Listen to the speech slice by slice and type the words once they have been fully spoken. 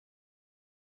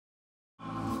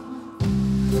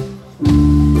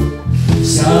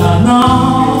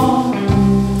оно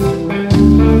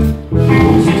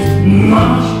будет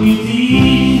ночь, и ты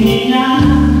меня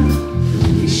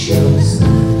еще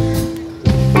узнаешь.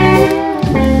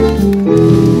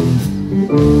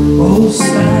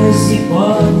 Пускай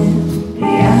сегодня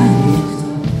я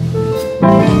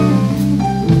никто,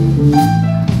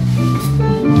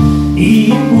 и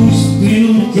пусть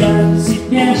блюдет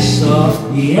тебе, что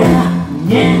я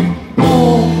не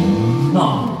умно.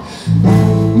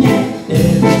 Мне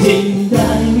этот день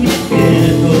дай мне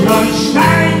эту ночь,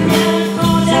 дай мне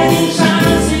хоть один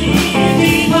шанс, и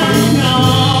ты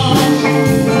поймешь.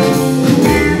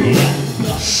 Я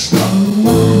то, что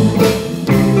надо.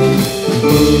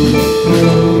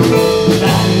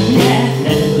 Дай мне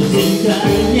этот день,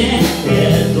 дай мне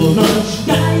эту ночь,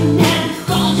 дай мне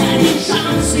хоть один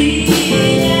шанс, и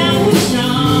не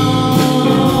уснешь,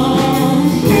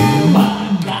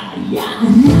 пока я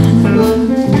рядом,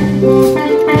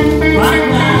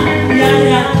 пока я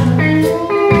рядом.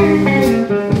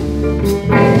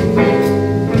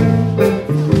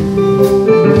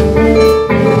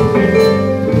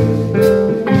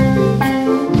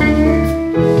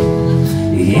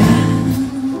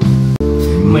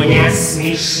 Мне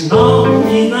смешно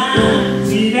не на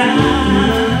тебя,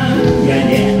 я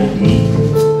не одни.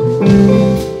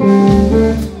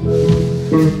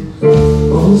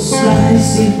 Пускай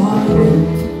сегодня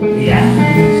я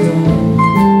никто,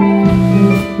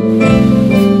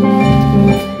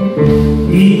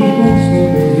 и пусть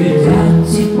видят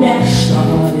тебе, что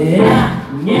я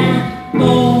не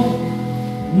то,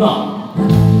 но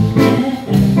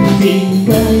ты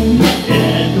дай мне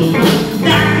эту ночь,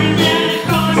 дай мне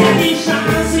хоть один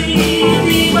шанс, и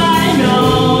ты поймешь.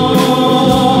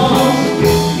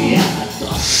 Я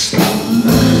то, что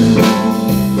надо.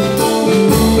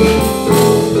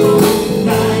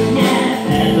 Дай мне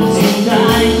этот день,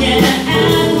 дай мне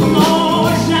эту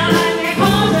ночь, дай мне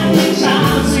хоть один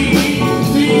шанс, и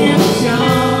ты не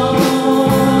уснешь,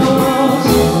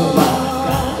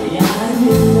 пока я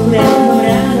рядом,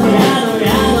 рядом, рядом,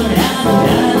 рядом, рядом,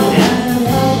 рядом, рядом,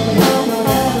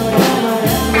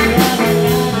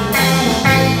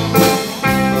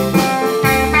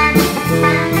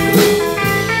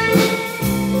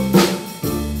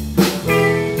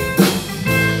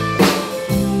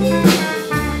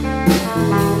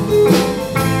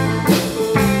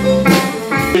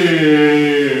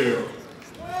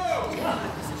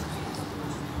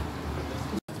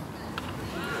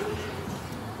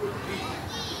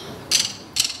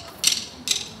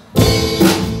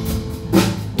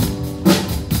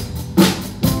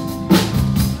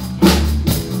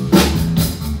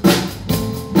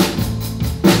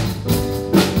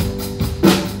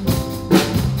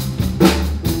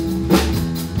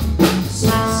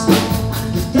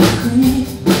 отдохни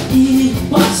и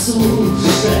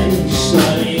послушай, что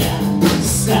я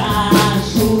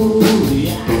скажу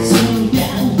я тебе,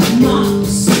 но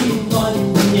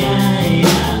сегодня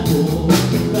я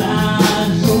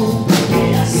ухожу.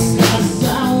 Я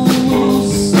сказал,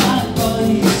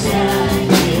 успокойся,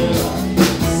 герой,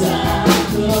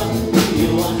 закрой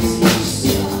его, и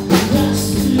все, до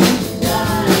свидания.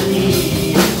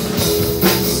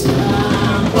 С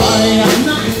тобой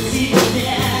на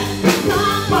тебе, на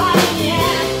войне,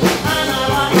 а на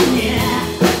войне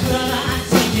на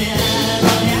тебе,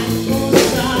 но я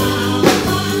устал от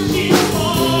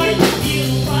твой, и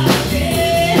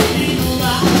поверю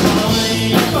домой.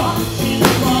 Я кончен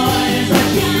твой,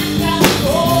 зачем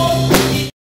такой, и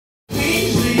ты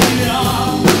живешь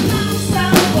нам с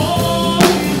тобой,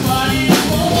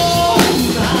 по-любому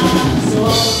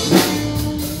назло.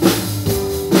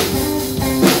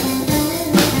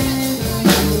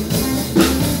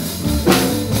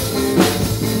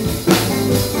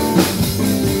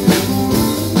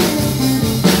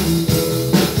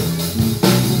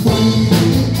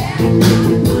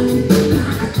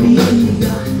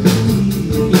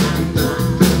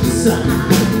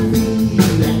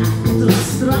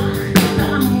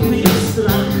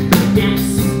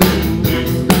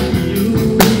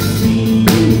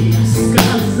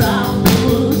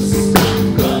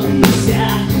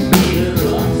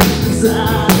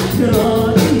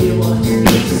 Закрой его, и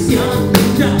все,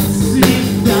 до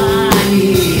свидания.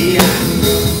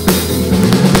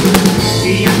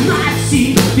 Я на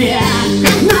тебе,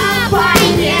 как на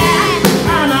войне,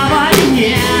 а на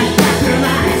войне, как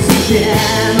на тебе,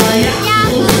 но я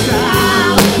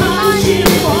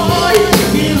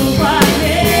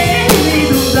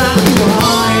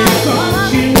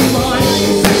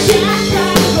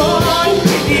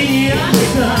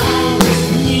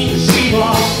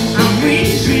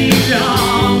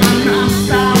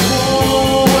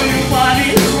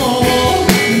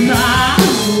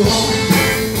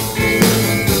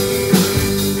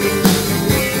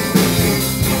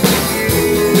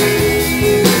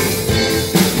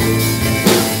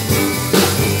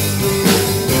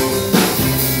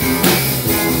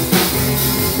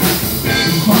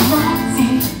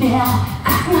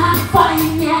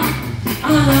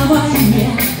на войне,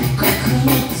 как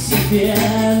в себе,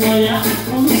 но я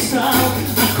устал,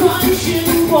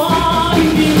 окончен бой,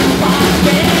 не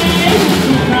побей,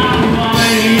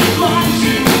 давай,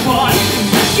 окончен бой,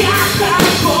 зачем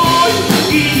такой,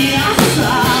 и не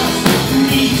осталось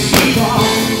ничего,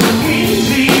 мы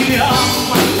живем,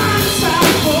 над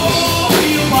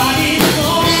собою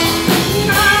повезло,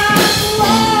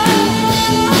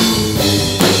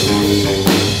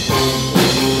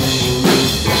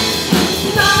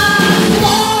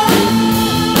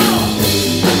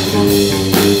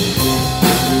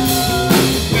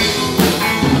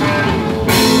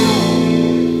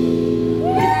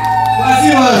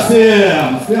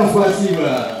 Всем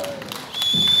спасибо.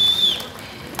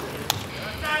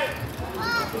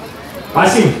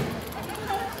 Спасибо.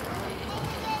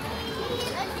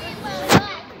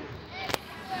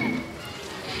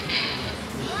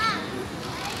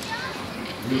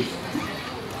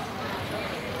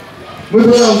 Мы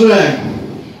продолжаем.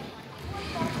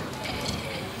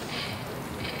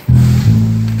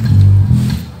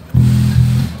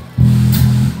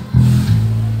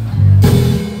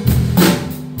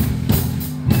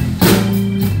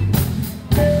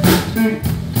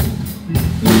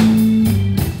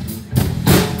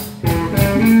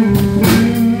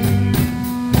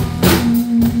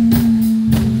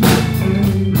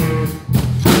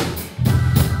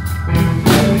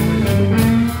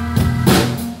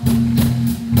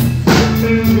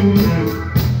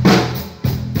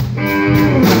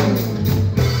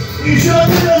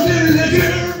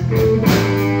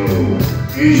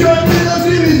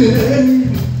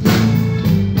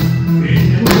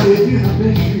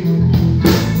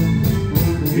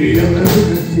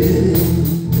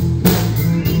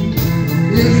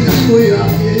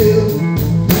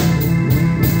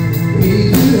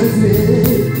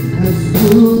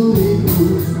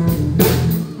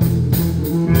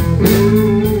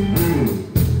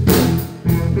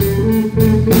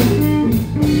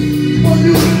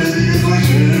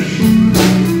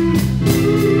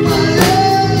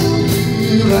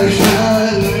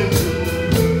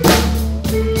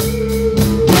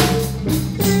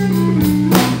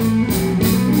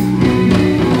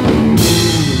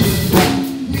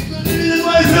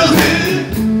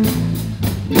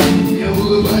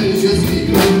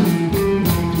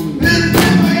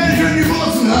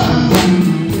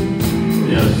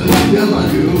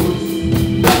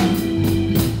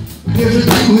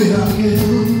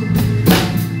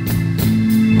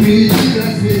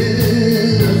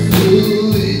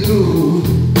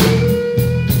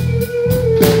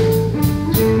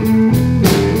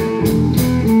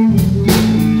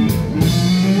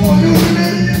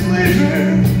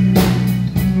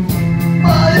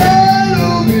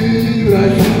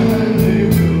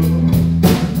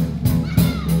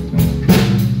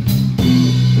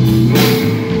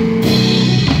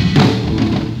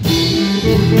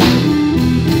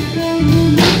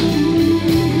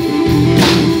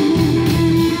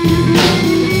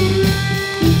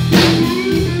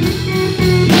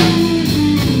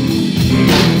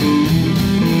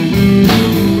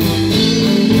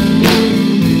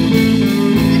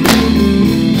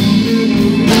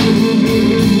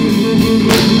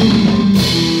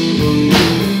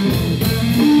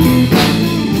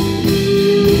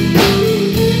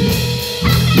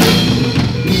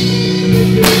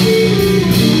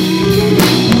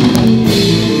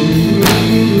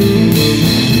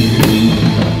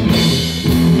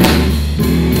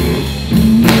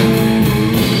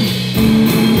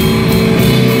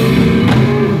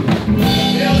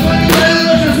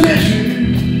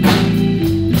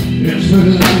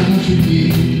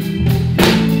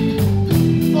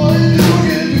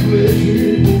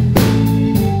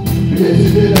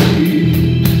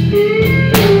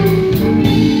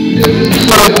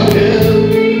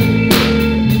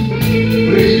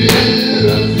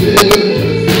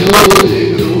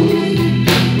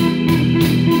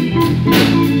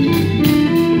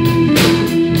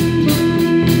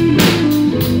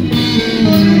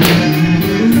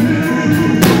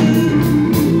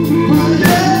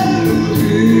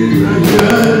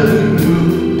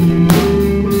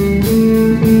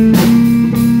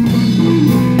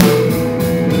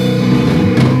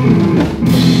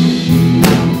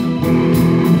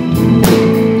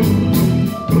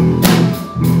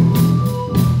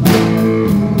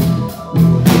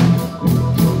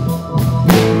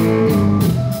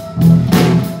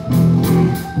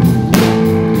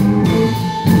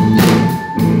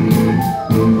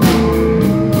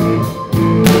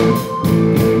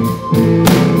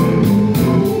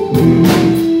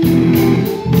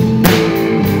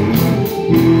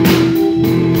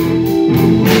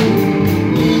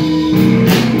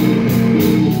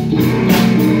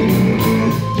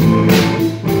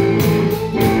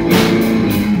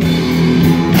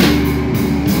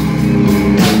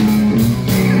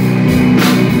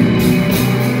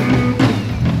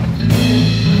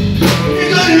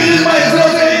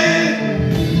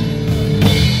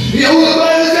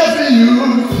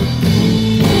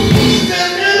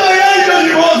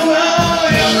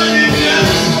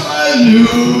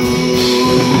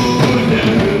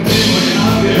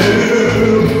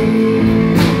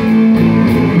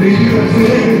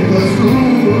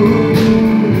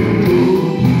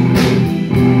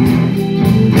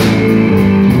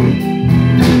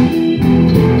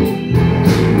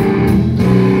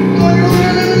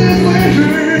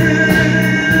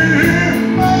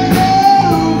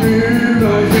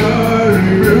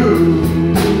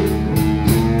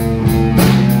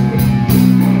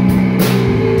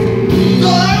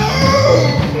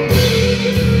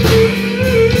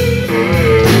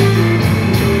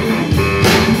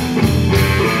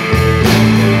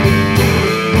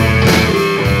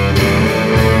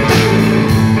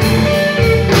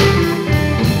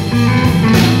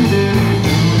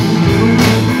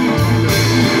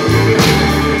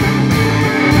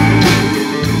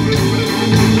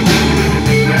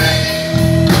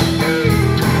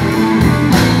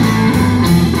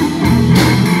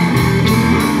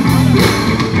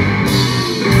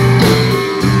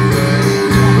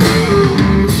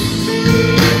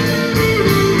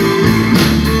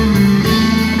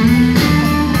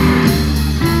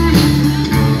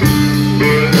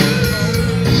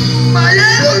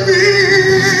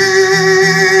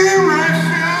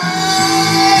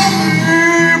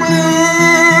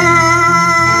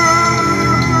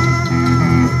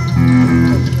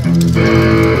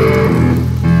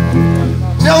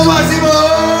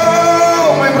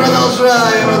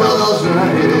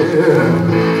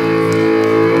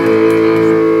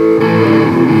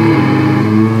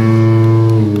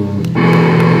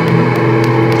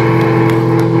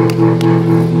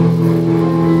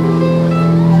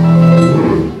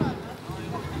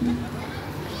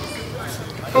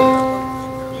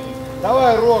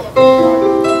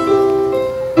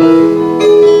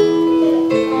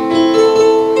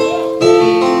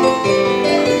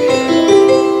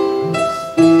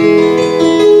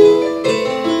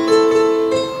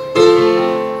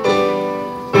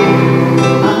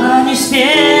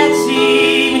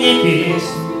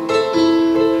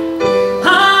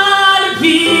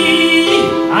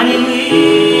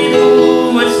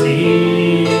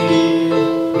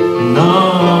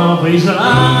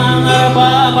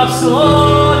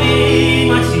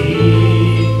 попсовый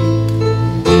мотив.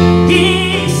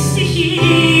 И стихи, и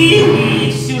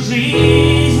всю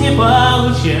жизнь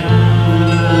получать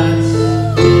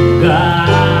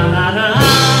гонорар.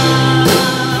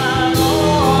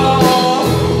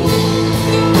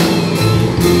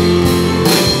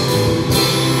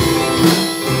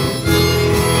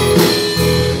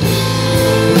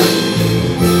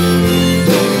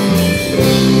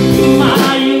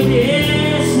 Мою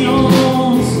песню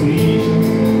услышь,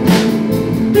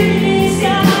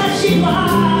 тысячи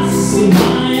глаз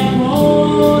моего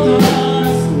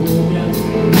раскупят,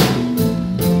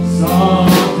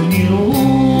 сотни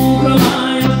рук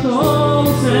мое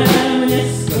солнце мне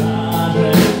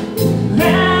скажет,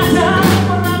 это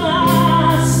про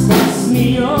нас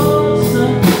посмеется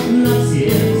над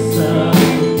сердцем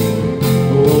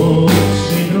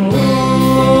лучший друг.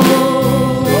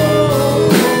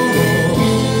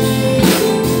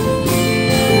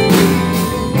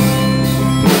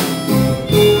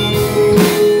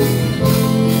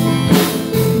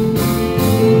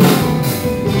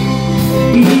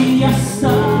 И я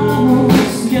стану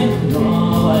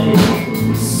сверхновой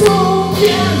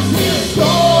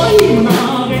суперзвездой,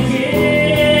 много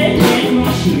денег,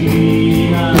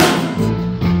 машина,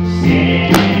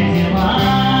 все дела,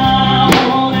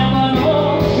 он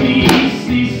экономный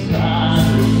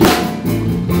скажет,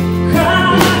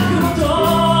 как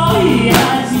крутой я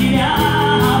тебя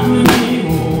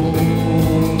обниму.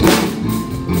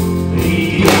 Ты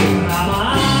права.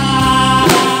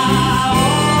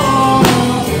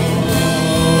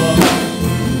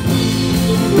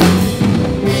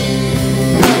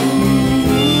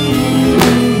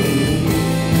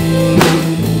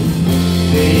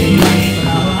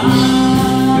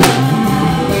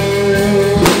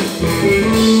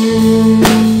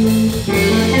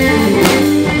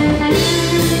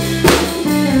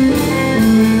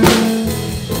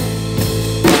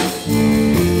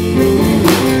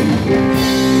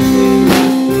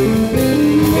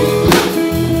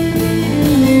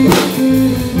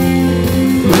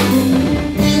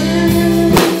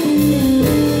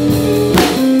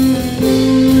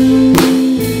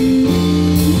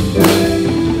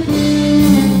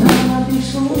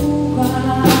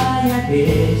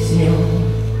 Песню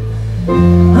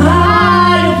о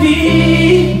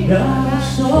любви, да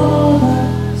что-то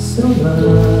струна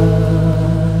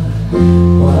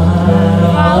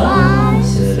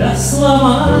порвалась, да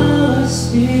сломалась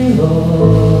перо.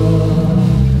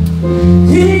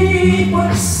 Ты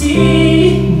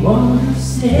прости, может, в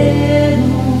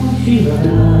следующий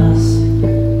раз,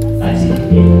 а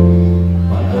теперь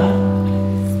пора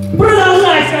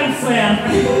продолжать концерт.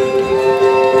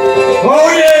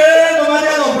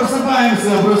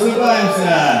 Просыпаемся,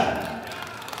 просыпаемся!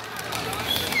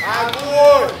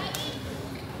 Огонь!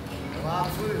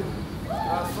 Молодцы!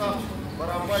 Красавчик!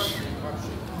 Барабанщик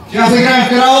вообще! Сейчас играем в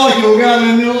караоке,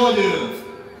 угадываем мелодию.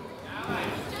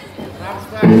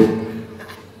 Давай!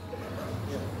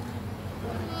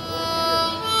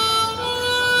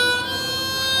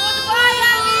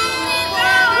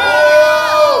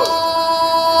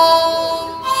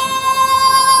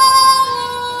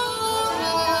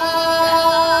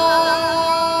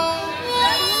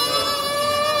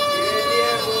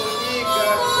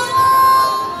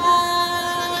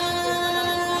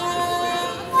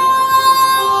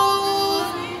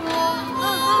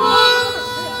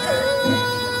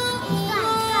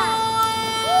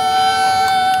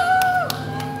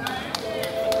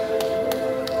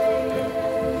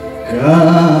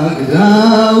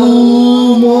 Когда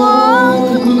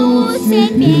умолкнут все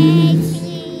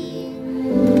песни,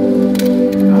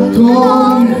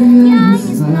 которых я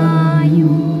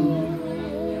знаю,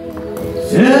 в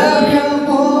сером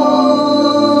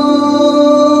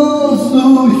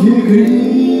воздухе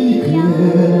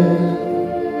крикнет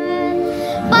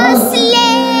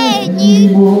последний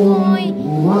мой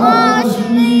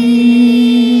важный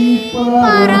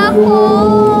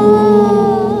пароход.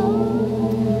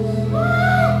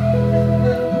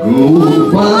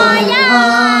 Глупая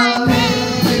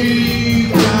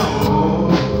Америка,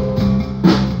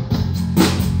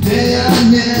 где я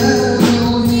не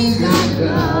был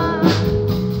никогда.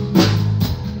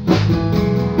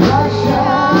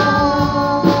 Прощай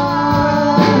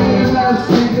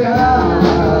навсегда.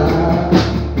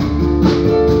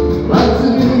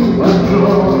 Возьми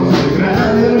вопрос,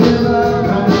 играй на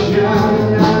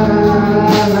прощание.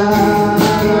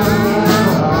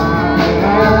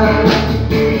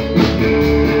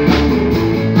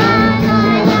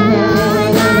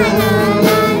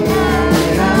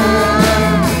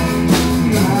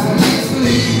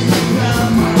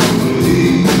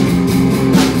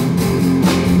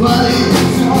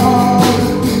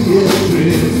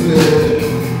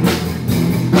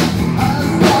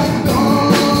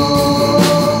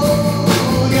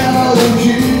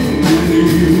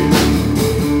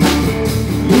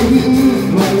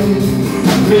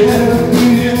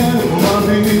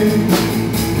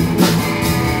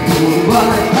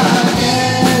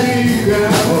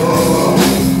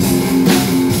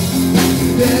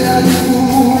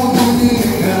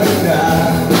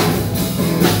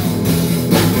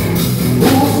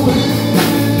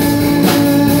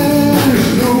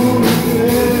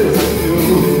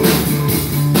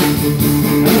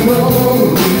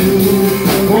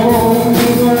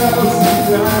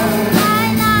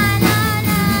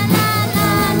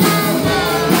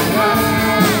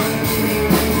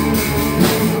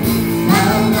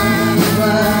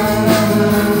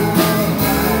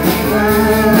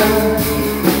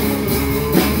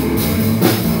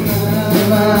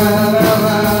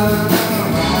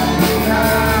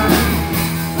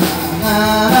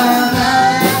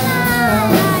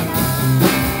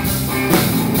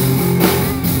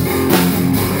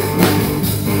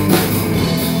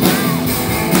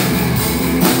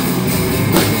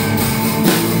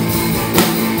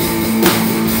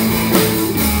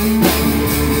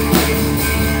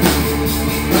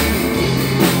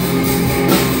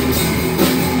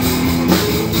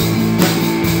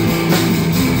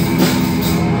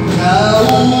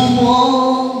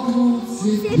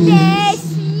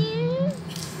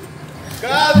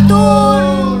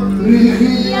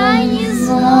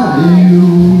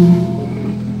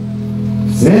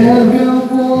 церковь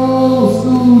в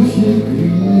воздухе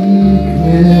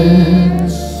крикнет: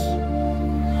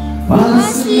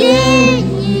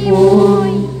 последний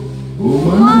мой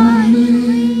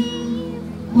бумажный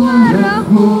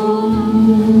марафон.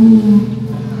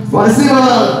 Спасибо!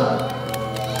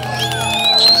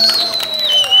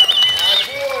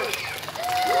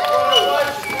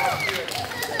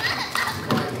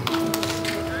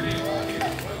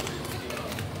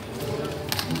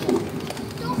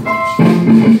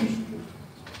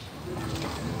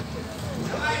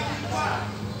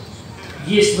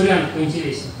 Есть вариант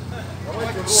поинтереснее.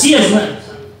 Все знают.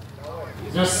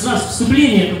 Сразу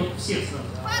вступление, это вот все знают.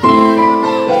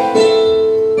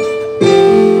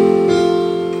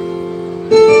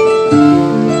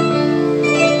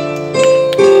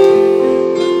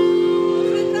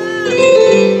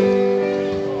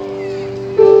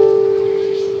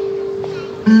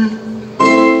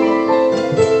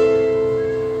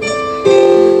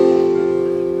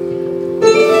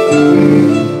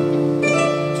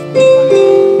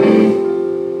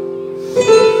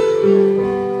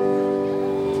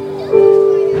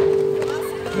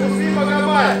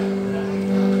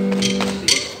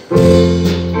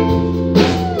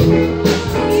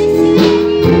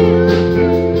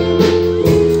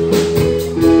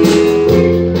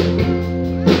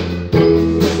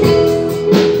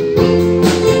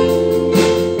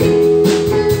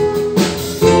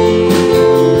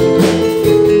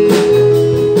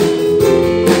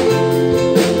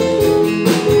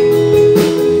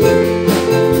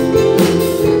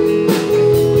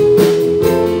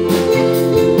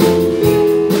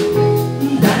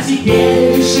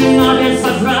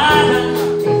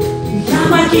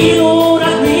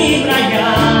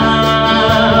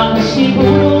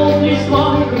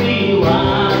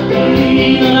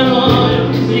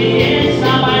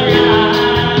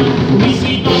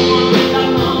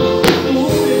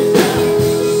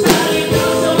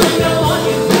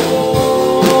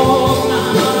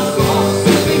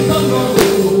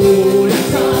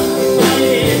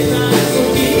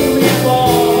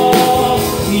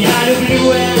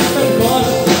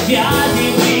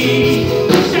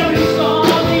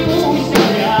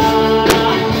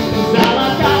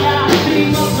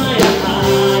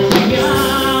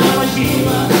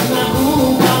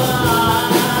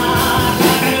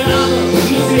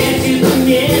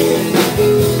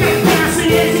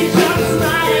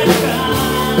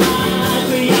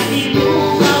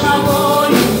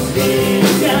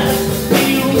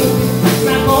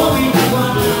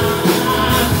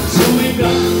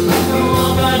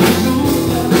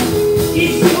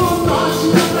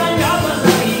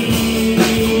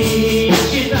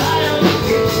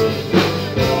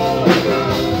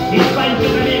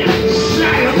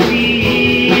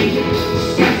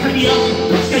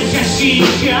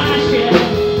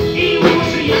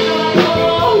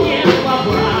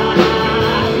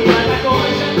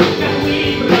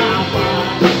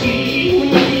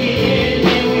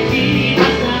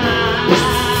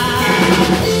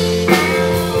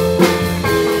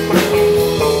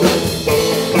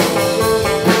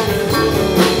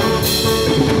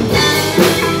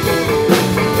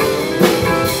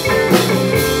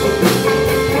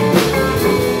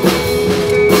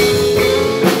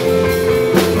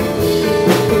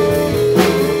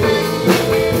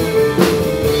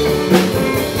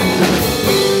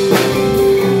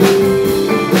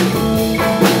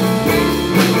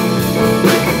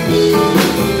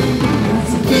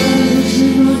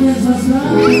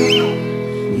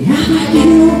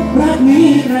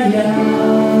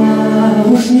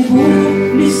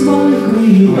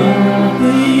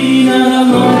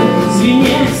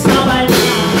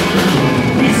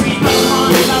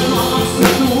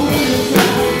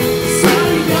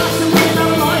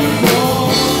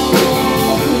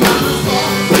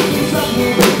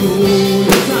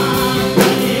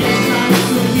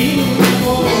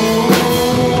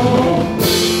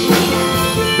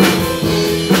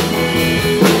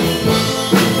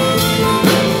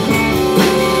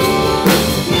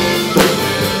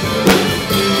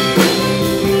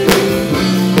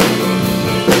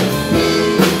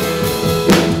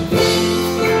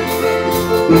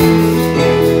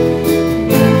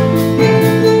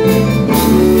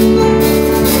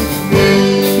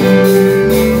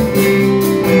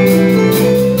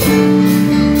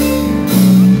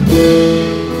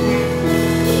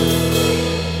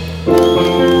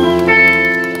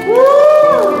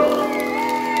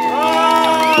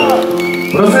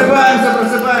 Просыпаемся,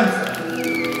 просыпаемся.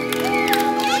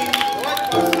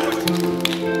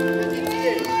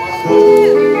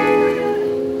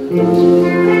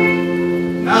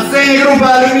 На сцене группа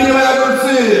 «Алюминиевые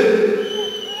Огурцы».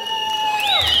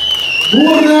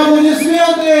 Бурные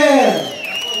аплодисменты!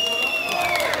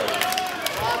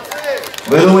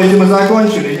 Вы думаете, мы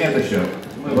закончили? Нет еще.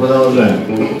 Мы продолжаем.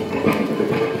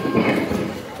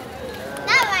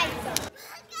 Давай.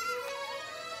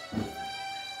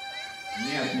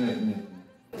 Нет.